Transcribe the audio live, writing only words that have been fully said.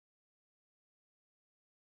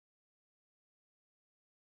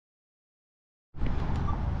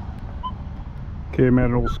Okay, I'm at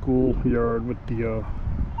an old school yard with the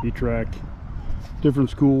E-trac. Different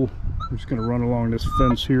school. I'm just going to run along this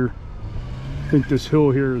fence here. I think this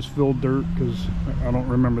hill here is filled dirt because I don't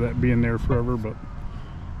remember that being there forever, but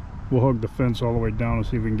we'll hug the fence all the way down and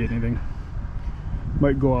see if we can get anything.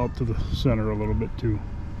 Might go out to the center a little bit too.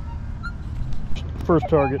 First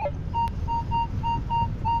target.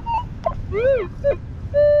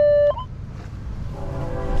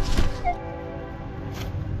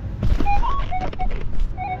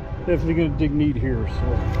 Definitely gonna dig neat here, so.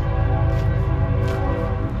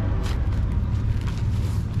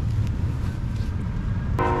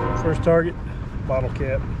 First target, bottle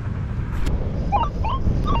cap.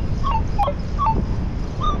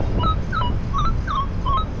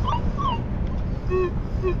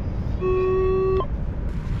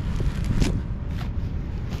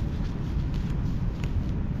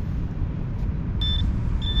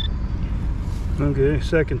 Okay,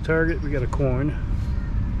 second target, we got a coin.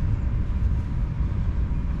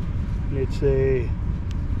 It's a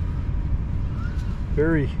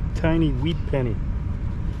very tiny wheat penny.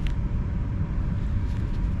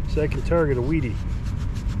 Second target, a wheatie,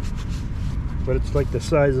 but it's like the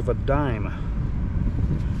size of a dime.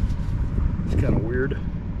 It's kind of weird.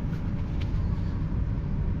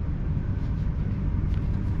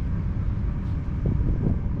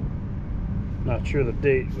 Not sure the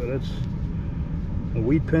date, but it's a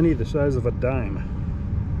wheat penny the size of a dime.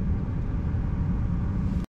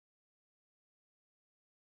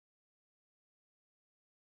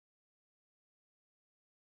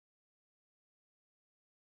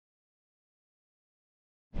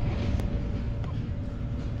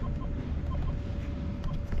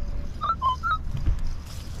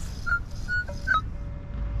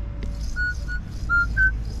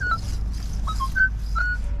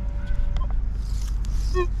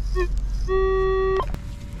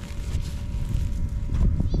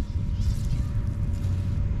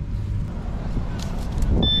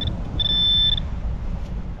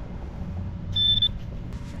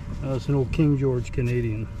 It's an old King George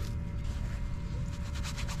Canadian.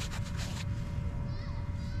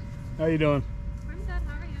 How you doing? I'm good.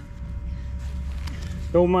 How are you?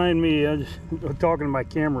 Don't mind me. I'm just talking to my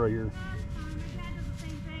camera here. My dad does the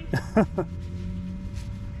same thing.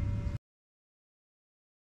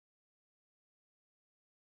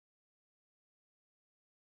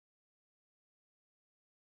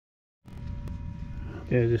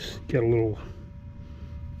 Yeah, just get a little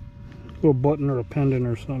button or a pendant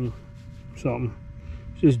or something.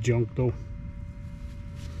 It's just junk though.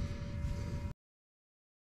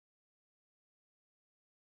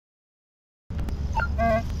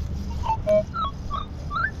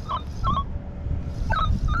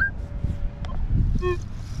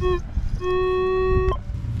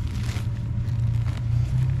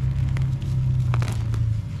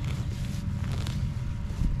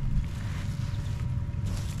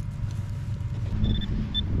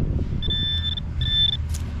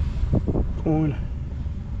 Coin.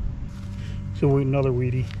 So another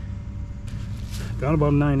weedy. Got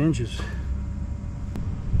about 9 inches.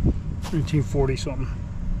 1940 something.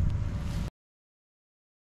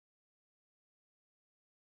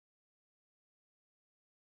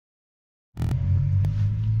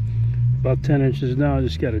 About 10 inches now. I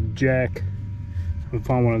just got a jack. I haven't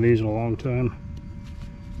found one of these in a long time.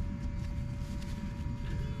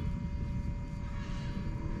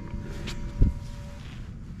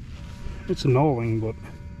 It's a knolling, but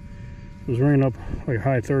it was running up like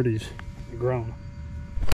high 30s on the ground.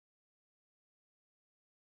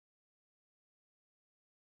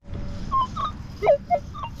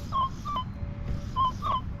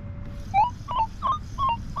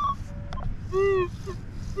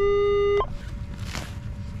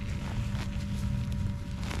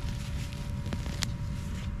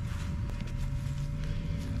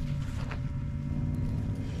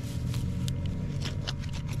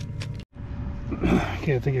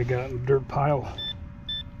 Okay, I think I got it in a dirt pile.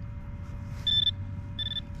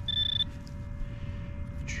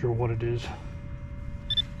 Not sure what it is.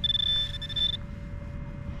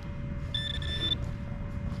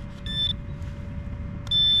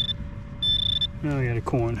 Now I got a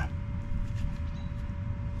coin.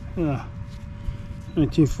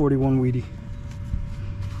 1941 weedy.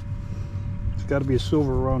 There's got to be a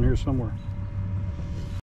silver around here somewhere.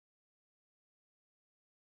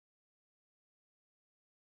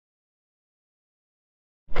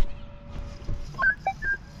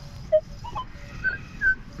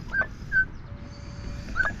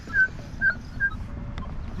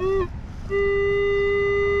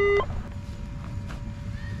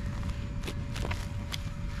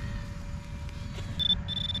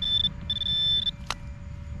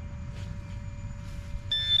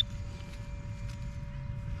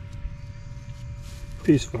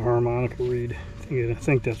 piece of a harmonica reed. I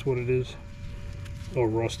think that's what it is. A little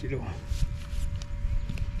rusty though.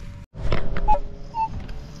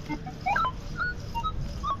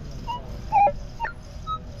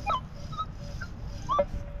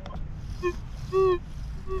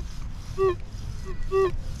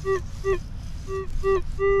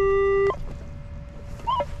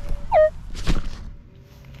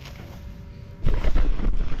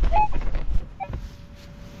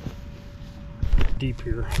 Deep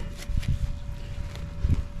here.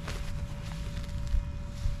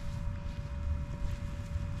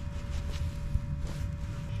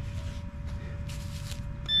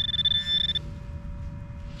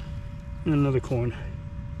 And another coin.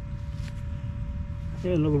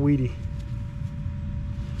 Yeah, another weedy.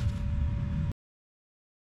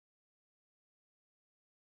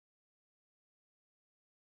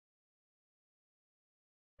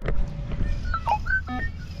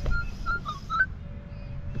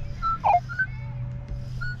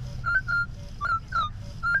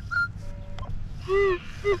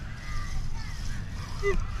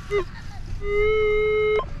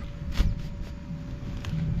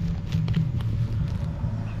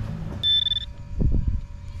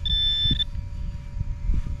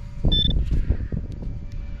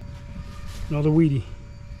 Another weedy.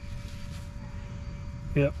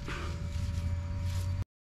 Yep.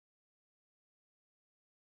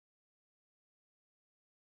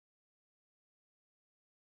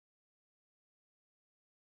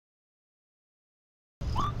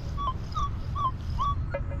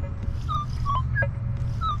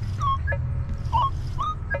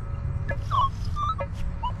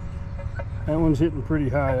 That one's hitting pretty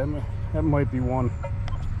high. That might be one.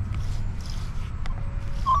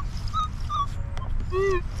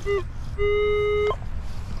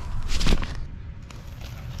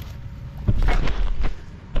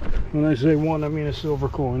 When I say one, I mean a silver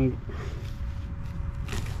coin.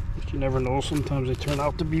 But you never know. Sometimes they turn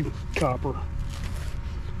out to be copper.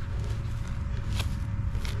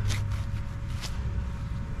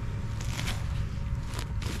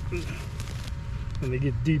 And they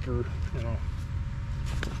get deeper, you know.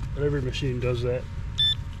 But every machine does that.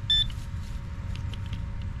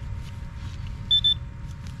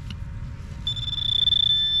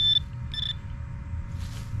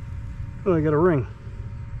 Oh, I got a ring.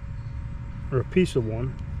 Or a piece of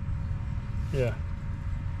one. Yeah.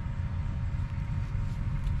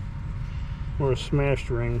 Or a smashed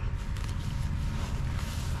ring.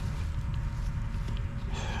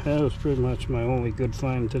 That was pretty much my only good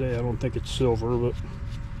find today. I don't think it's silver, but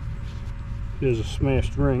it is a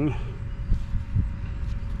smashed ring.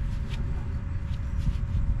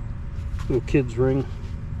 Little kid's ring.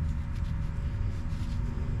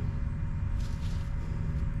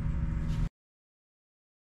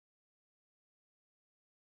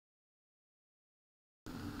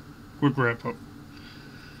 Quick wrap up.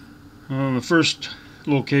 The first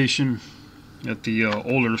location at the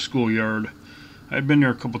older schoolyard. I'd been there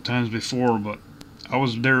a couple times before, but I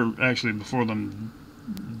was there actually before them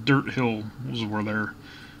dirt hills were there.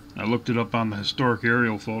 I looked it up on the historic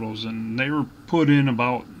aerial photos, and they were put in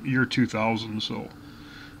about year 2000, so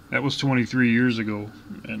that was 23 years ago,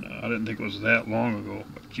 and I didn't think it was that long ago,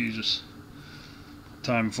 but Jesus,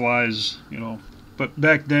 time flies, you know. But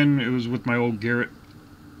back then, it was with my old Garrett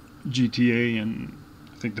GTA, and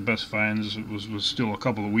I think the best finds was still a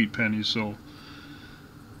couple of wheat pennies, so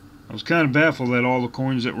I was kind of baffled that all the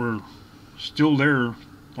coins that were still there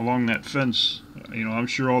along that fence, you know, I'm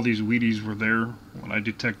sure all these Wheaties were there when I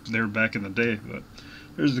detected there back in the day, but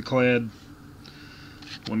there's the clad,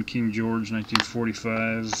 one King George,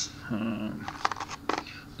 1945.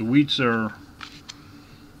 The wheats are,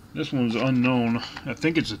 this one's unknown, I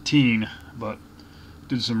think it's a teen, but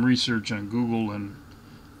did some research on Google, and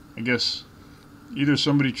I guess either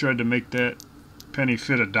somebody tried to make that penny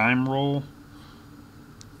fit a dime roll,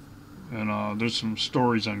 and there's some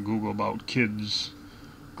stories on Google about kids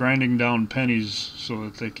grinding down pennies so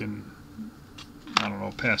that they can, I don't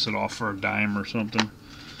know, pass it off for a dime or something.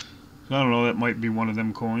 So I don't know, that might be one of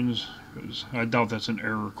them coins, because I doubt that's an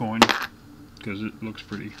error coin, because it looks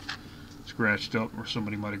pretty scratched up, or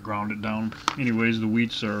somebody might have ground it down. Anyways, the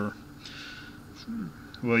wheats are,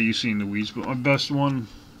 well, you've seen the wheats, but my best one,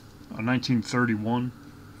 a 1931,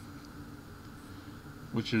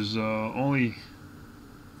 which is only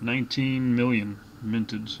 19 million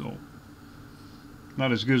minted, so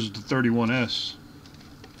not as good as the 31S,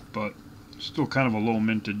 but still kind of a low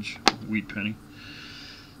mintage wheat penny.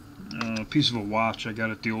 A piece of a watch I got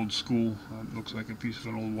at the old school. It looks like a piece of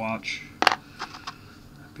an old watch.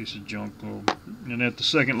 A piece of junk. And at the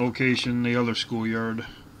second location, the other schoolyard,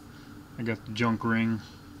 I got the junk ring,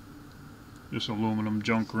 this aluminum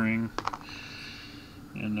junk ring,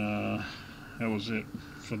 and that was it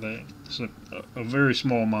for that. So a very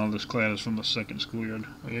small amount of this clad is from the second schoolyard.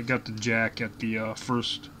 I got the jack at the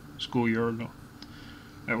first schoolyard.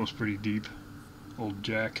 That was pretty deep, old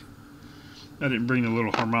jack. I didn't bring the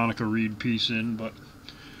little harmonica reed piece in, but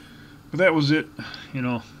that was it. You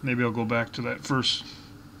know, maybe I'll go back to that first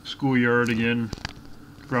schoolyard again.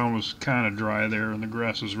 The ground was kind of dry there, and the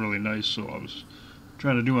grass was really nice, so I was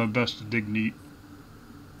trying to do my best to dig neat.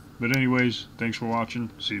 But anyways, thanks for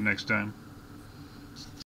watching. See you next time.